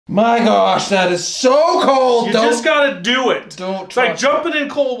My gosh, that is so cold. You just gotta do it. Don't It's like jumping in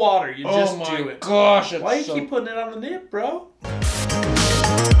cold water. You just do it. Gosh, why you keep putting it on the nip, bro?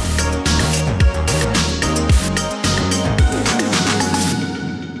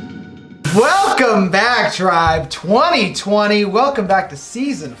 Welcome back, Tribe 2020. Welcome back to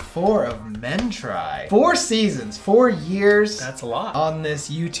season 4 of Men Try. 4 seasons, 4 years. That's a lot. On this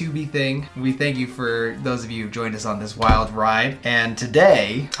YouTube-y thing. We thank you for those of you who joined us on this wild ride. And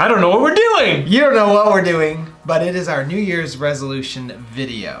today, I don't know what we're doing. You don't know what we're doing, but it is our New Year's resolution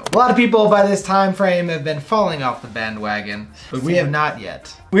video. A lot of people by this time frame have been falling off the bandwagon, but we have not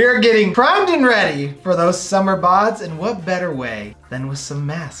yet. We are getting primed and ready for those summer bods, and what better way than with some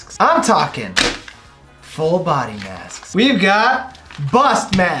masks. I'm talking full body masks. We've got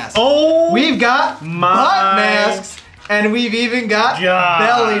bust masks. Oh, we've got butt masks, and we've even got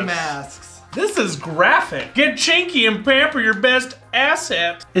belly masks. This is graphic. Get chinky and pamper your best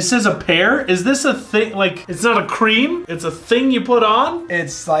asset. It says a pair. Is this a thing? Like, it's not a cream? It's a thing you put on?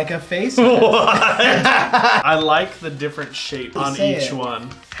 It's like a face mask. What? I like the different shape on each one.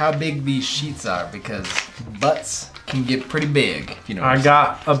 How big these sheets are, because butts can get pretty big, if you know what I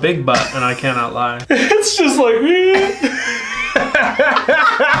got a big butt and I cannot lie. It's just like me.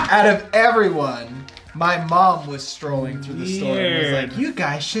 Out of everyone, my mom was strolling through the store and was like, you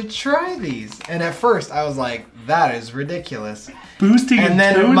guys should try these. And at first I was like, that is ridiculous. Boosting and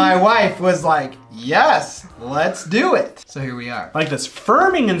then my wife was like, yes, let's do it. So here we are. Like this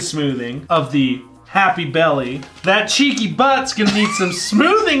firming and smoothing of the happy belly. That cheeky butt's gonna need some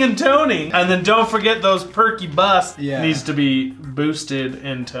smoothing and toning. And then don't forget those perky bust needs to be boosted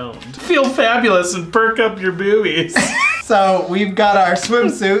and toned. Feel fabulous and perk up your boobies. So we've got our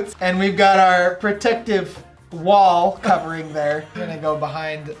swimsuits and we've got our protective wall covering there. We're gonna go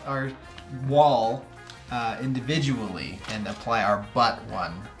behind our wall individually and apply our butt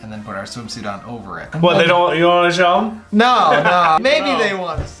one and then put our swimsuit on over it. What, you don't want to show them? No. Maybe they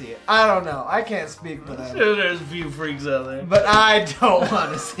want to see it. I don't know. I can't speak for them. There's a few freaks out there. But I don't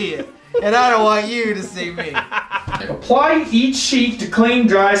want to see it. And I don't want you to see me. Apply each sheet to clean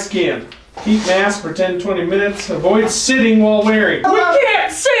dry skin. Keep mask for 10-20 minutes. Avoid sitting while wearing. We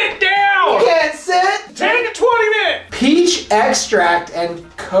can't sit down! You can't sit! Take a 20-minute! Peach extract and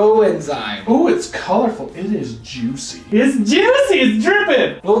coenzyme. Ooh, it's colorful. It is juicy. It's juicy! It's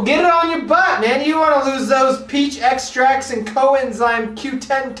dripping! Well, get it on your butt, man. You want to lose those peach extracts and coenzyme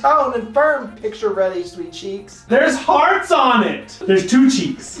Q10 tone and firm. Picture ready, sweet cheeks. There's hearts on it. There's 2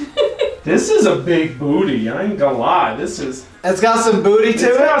 cheeks. This is a big booty. I ain't gonna lie. It's got some booty to it?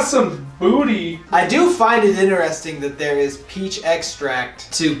 It's got some booty. I do find it interesting that there is peach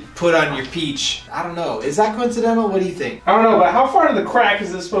extract to put on your peach. I don't know. Is that coincidental? What do you think? I don't know, but how far to the crack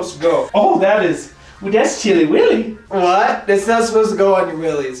is this supposed to go? Oh, well, that's Chili Willy. What? It's not supposed to go on your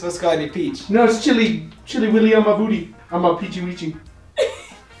willy. It's supposed to go on your peach. No, it's Chili Willy on my booty. On my peachy weechy.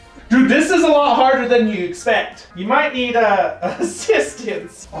 Dude, this is a lot harder than you expect. You might need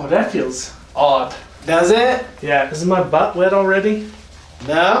assistance. Oh, that feels odd. Does it? Yeah. Isn't my butt wet already?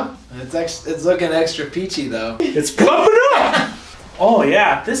 No. It's looking extra peachy though. It's pumping up! Oh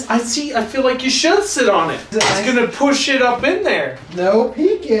yeah, I feel like you should sit on it. It's gonna push it up in there. No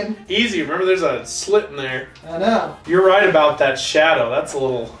peeking. Easy, remember there's a slit in there. I know. You're right about that shadow, that's a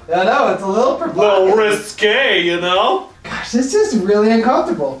little... I know, it's a little provocative. Little risque, you know? Gosh, this is really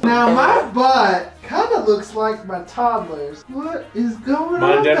uncomfortable. Now my butt kind of looks like my toddler's. What is going on?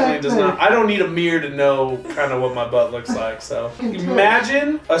 Mine definitely does not. I don't need a mirror to know kind of what my butt looks like, so.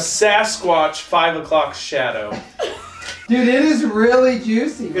 Imagine a Sasquatch 5 o'clock shadow. Dude, it is really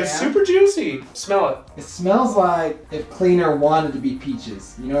juicy, man. It's super juicy. Smell it. It smells like if Cleaner wanted to be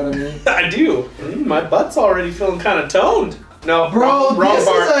peaches. You know what I mean? I do. My butt's already feeling kind of toned. No, bro, wrong this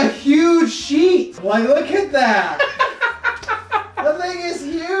bar. is a huge sheet. Like, look at that. The thing is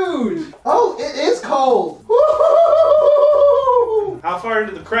huge. Oh, it is cold. Woo-hoo-hoo-hoo-hoo-hoo-hoo. How far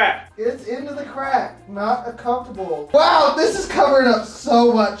into the crack? It's into the crack. Not uncomfortable. Wow, this is covering up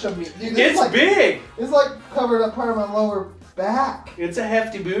so much of me. Dude, it's like, big. It's like covering up part of my lower back. It's a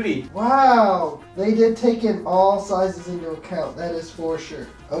hefty booty. Wow. They did take in all sizes into account. That is for sure.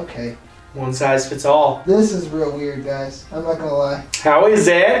 Okay. One size fits all. This is real weird, guys. I'm not gonna lie. How is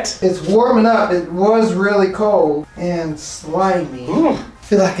it? It's warming up. It was really cold and slimy. Ooh. I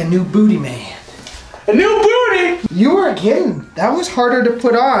feel like a new booty man. A new booty! You weren't kidding. That was harder to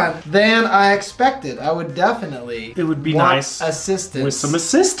put on than I expected. I would definitely It would be nice assistance. with some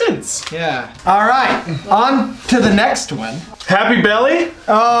assistance. Yeah. All right. On to the next one. Happy belly?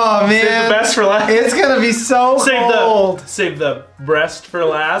 Oh, man. Save the best for last. It's going to be so cold. Save the breast for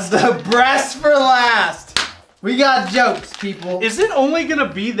last. The breast for last. We got jokes, people. Is it only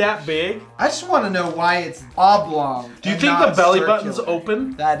gonna be that big? I just want to know why it's oblong. Do you think the belly button's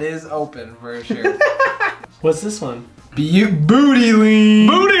open? That is open for sure. What's this one? Booty lean.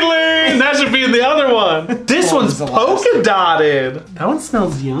 Booty lean! That should be in the other one. This one's polka dotted. That one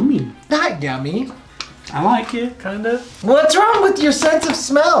smells yummy. Not yummy. I like it, kinda. What's wrong with your sense of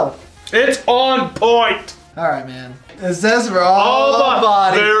smell? It's on point. All right, man. It says for all the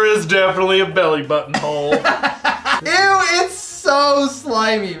body. There is definitely a belly button hole. Ew, it's so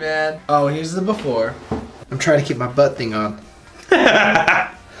slimy, man. Oh, here's the before. I'm trying to keep my butt thing on.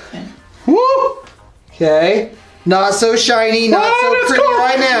 Woo! Okay. Not so shiny, not so pretty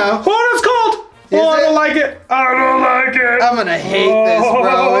right now. What is cold? I don't like it. I don't like it. I'm gonna hate this,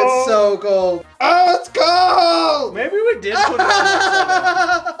 bro. It's so cold. Oh, it's cold. Maybe we did put it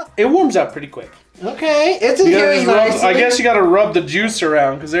on. It warms up pretty quick. Okay, it's adhering nicely. I guess you gotta rub the juice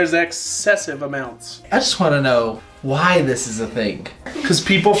around because there's excessive amounts. I just want to know why this is a thing. Because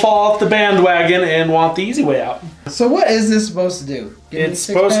people fall off the bandwagon and want the easy way out. So what is this supposed to do? It's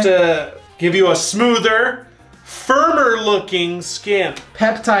supposed to give you a smoother, firmer looking skin.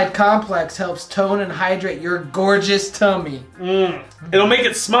 Peptide complex helps tone and hydrate your gorgeous tummy. It'll make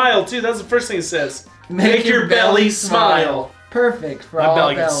it smile too. That's the first thing it says. Make your belly smile. Perfect for My all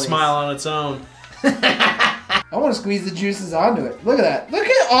belly bellies. can smile on its own. I want to squeeze the juices onto it. Look at that. Look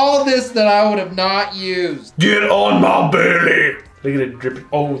at all this that I would have not used. Get on my belly. Look at it dripping.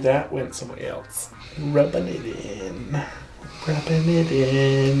 Oh, that went somewhere else. Rubbing it in. Rubbing it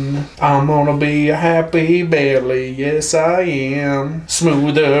in. I'm gonna be a happy belly. Yes, I am.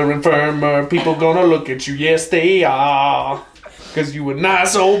 Smoother and firmer. People gonna look at you. Yes, they are. Cause you a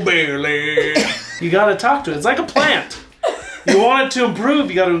nice old belly. You gotta talk to it. It's like a plant. You want it to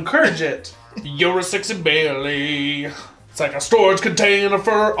improve, you gotta encourage it. You're a sexy belly. It's like a storage container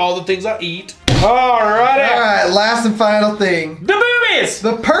for all the things I eat. Alrighty. Alright, last and final thing. The boobies!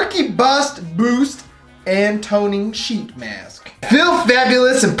 The Perky Bust Boost and Toning Sheet Mask. Feel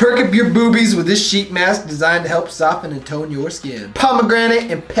fabulous and perk up your boobies with this sheet mask designed to help soften and tone your skin.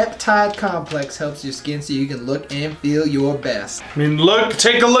 Pomegranate and peptide complex helps your skin so you can look and feel your best. I mean, look,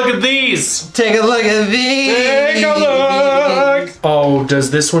 take a look at these. Take a look at these. Take a look. Oh,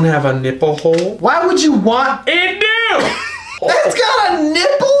 does this one have a nipple hole? Why would you want it? Do. That's got a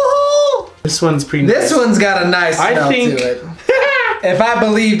nipple hole? This one's pretty nice. This one's got a nice smell to it. If I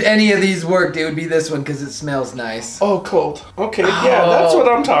believed any of these worked, it would be this one because it smells nice. Oh, cold. Okay, yeah, that's what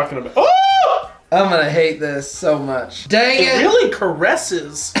I'm talking about. Oh! I'm gonna hate this so much. Dang it! It really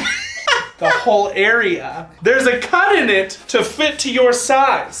caresses the whole area. There's a cut in it to fit to your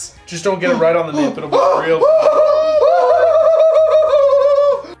size. Just don't get it right on the nip. It'll be real.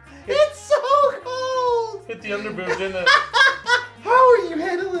 It's so cold. Hit the underboob, didn't it? How are you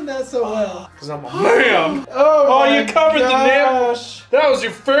handling that so well? Because I'm a man. Oh, you covered the nip. That was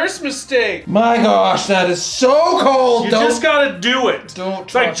your first mistake. My gosh, that is so cold. You just gotta do it. Don't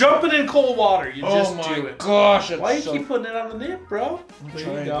It's like jumping in cold water. You just do it. Gosh, why you keep putting it on the nip, bro?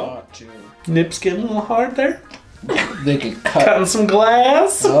 There you go. Not to. Nip's getting a little hard there. They could cut. Cutting some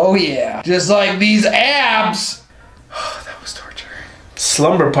glass. Oh yeah. Just like these abs. Oh, that was torture.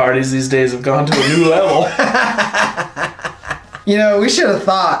 Slumber parties these days have gone to a new level. You know, we should have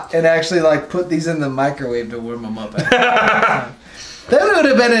thought and actually like put these in the microwave to warm them up. That would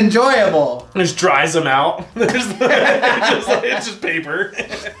have been enjoyable. It just dries them out. It's just paper.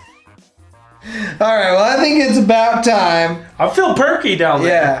 All right, well, I think it's about time. I feel perky down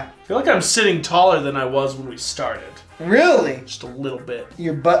there. Yeah. I feel like I'm sitting taller than I was when we started. Really? Just a little bit.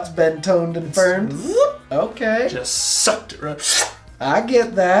 Your butt's been toned and firmed? Okay. Just sucked it right. I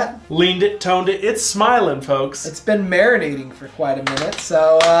get that. Leaned it, toned it. It's smiling, folks. It's been marinating for quite a minute,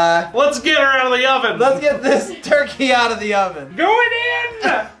 so let's get her out of the oven. Let's get this turkey out of the oven. Going in!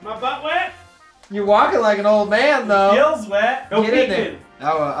 My butt wet? You're walking like an old man, though. Feels wet. Go get in there.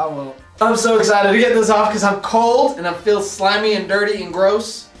 I will. I'm so excited to get this off because I'm cold and I feel slimy and dirty and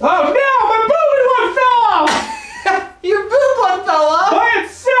gross. Oh no, my booty one fell off! Your boob one fell off? By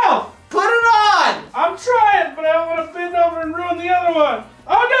itself! Put it on! I'm trying, but I don't want to bend over and ruin the other one.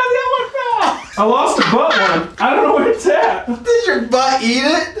 Oh no, the other one fell off! I lost a butt one. I don't know where it's at. Did your butt eat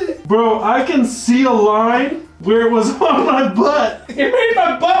it? Bro, I can see a line where it was on my butt. It made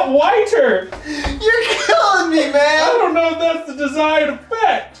my butt whiter. You're killing me, man. I don't know if that's the desired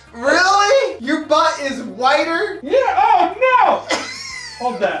effect. Really? Your butt is whiter? Yeah, oh no!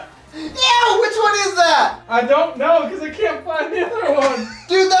 Hold that. Ew, which one is that? I don't know because I can't find the other one.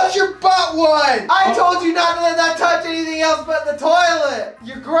 Dude, that's your butt one. I told you not to let that touch anything else but the toilet.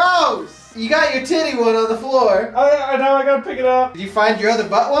 You're gross. You got your titty one on the floor. I know, I gotta pick it up. Did you find your other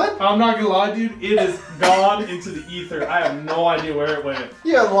butt one? I'm not gonna lie, dude. It is gone into the ether. I have no idea where it went.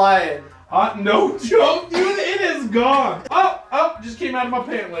 You're lying. No joke, dude. It is gone. Oh, just came out of my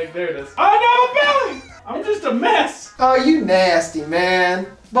pant leg. There it is. Oh, no, my belly. I'm just a mess. Oh, you nasty, man.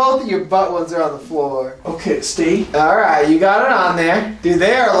 Both of your butt ones are on the floor. Okay, stay. Alright, you got it on there. Dude,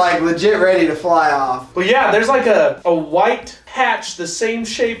 they are like legit ready to fly off. Well, yeah, there's like a white patch the same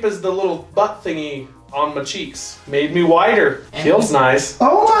shape as the little butt thingy on my cheeks. Made me whiter. Feels nice.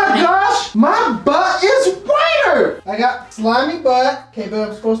 Oh my gosh, my butt is whiter! I got slimy butt. Okay, but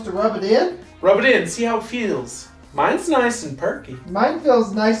I'm supposed to rub it in? Rub it in, see how it feels. Mine's nice and perky. Mine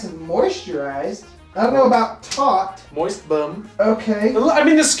feels nice and moisturized. I don't know about taut. Moist bum. Okay. I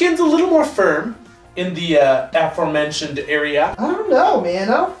mean, the skin's a little more firm in the aforementioned area. I don't know, man.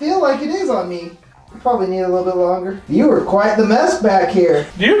 I don't feel like it is on me. You probably need a little bit longer. You were quite the mess back here.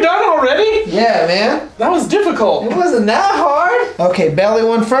 You're done already? Yeah, man. That was difficult. It wasn't that hard. Okay, belly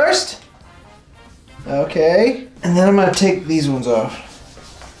one first. Okay. And then I'm gonna take these ones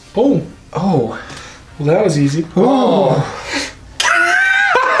off. Boom. Oh. Well, that was easy. Oh.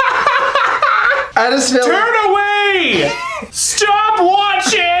 I just feel Turn away! Stop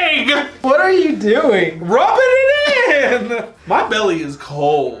watching! What are you doing? Rubbing it in! My belly is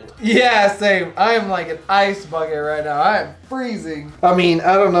cold. Yeah, same. I am like an ice bucket right now. I am freezing. I mean,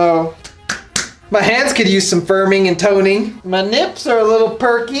 I don't know. My hands could use some firming and toning. My nips are a little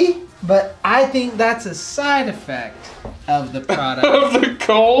perky, but I think that's a side effect of the product. Of the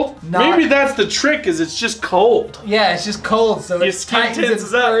cold? Maybe that's the trick, is it's just cold. Yeah, it's just cold, so it tightens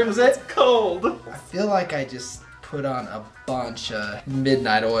and firms it. It's cold. I feel like I just put on a bunch of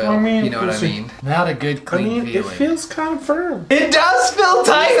midnight oil. I mean, you know what I mean? Not a good clean feeling. It feels kind of firm. It does feel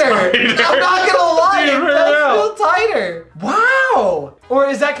tighter. I'm not gonna lie, it does feel tighter. Wow. Or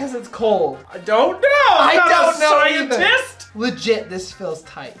is that because it's cold? I don't know. I'm not a scientist. Legit, this feels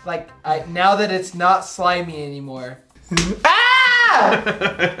tight. Like, now that it's not slimy anymore.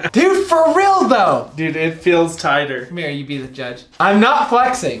 Ah! Dude, for real though. Dude, it feels tighter. Come here, you be the judge. I'm not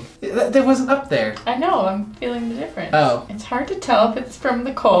flexing. That wasn't up there. I know, I'm feeling the difference. Oh. It's hard to tell if it's from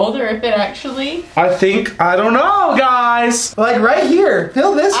the cold or if it actually... I don't know, guys. Like right here.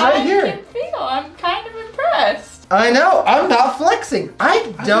 Feel this right here. I can feel, I'm kind of impressed. I know, I'm not flexing.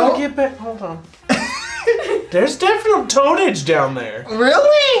 I don't. Get back, hold on. There's definitely tonnage down there.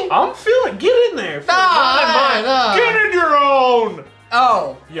 Really? I'm feeling, get in there. Nah. Get in your own.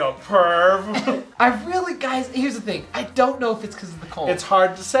 Oh. You perv. I really, guys, here's the thing. I don't know if it's because of the cold. It's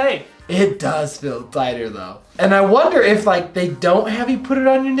hard to say. It does feel tighter though. And I wonder if like they don't have you put it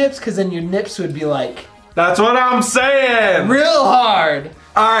on your nips because then your nips would be like... That's what I'm saying. Real hard.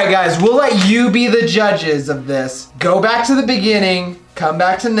 All right, guys, we'll let you be the judges of this. Go back to the beginning, come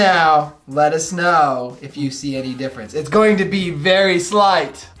back to now. Let us know if you see any difference. It's going to be very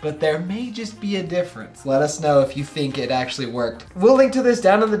slight, but there may just be a difference. Let us know if you think it actually worked. We'll link to this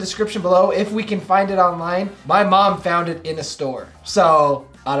down in the description below if we can find it online. My mom found it in a store, so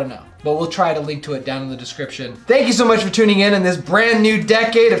I don't know. But we'll try to link to it down in the description. Thank you so much for tuning in this brand new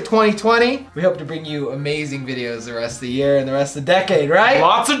decade of 2020. We hope to bring you amazing videos the rest of the year and the rest of the decade, right?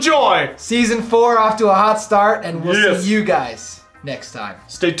 Lots of joy. Season 4 off to a hot start, and we'll see you guys next time.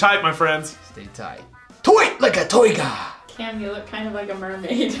 Stay tight, my friends. Stay tight. Toy like a toy guy. Cam, you look kind of like a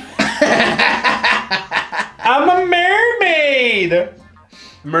mermaid. I'm a mermaid.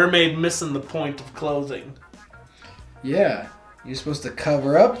 Mermaid missing the point of clothing. Yeah. You're supposed to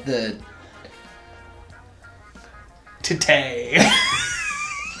cover up the... Today.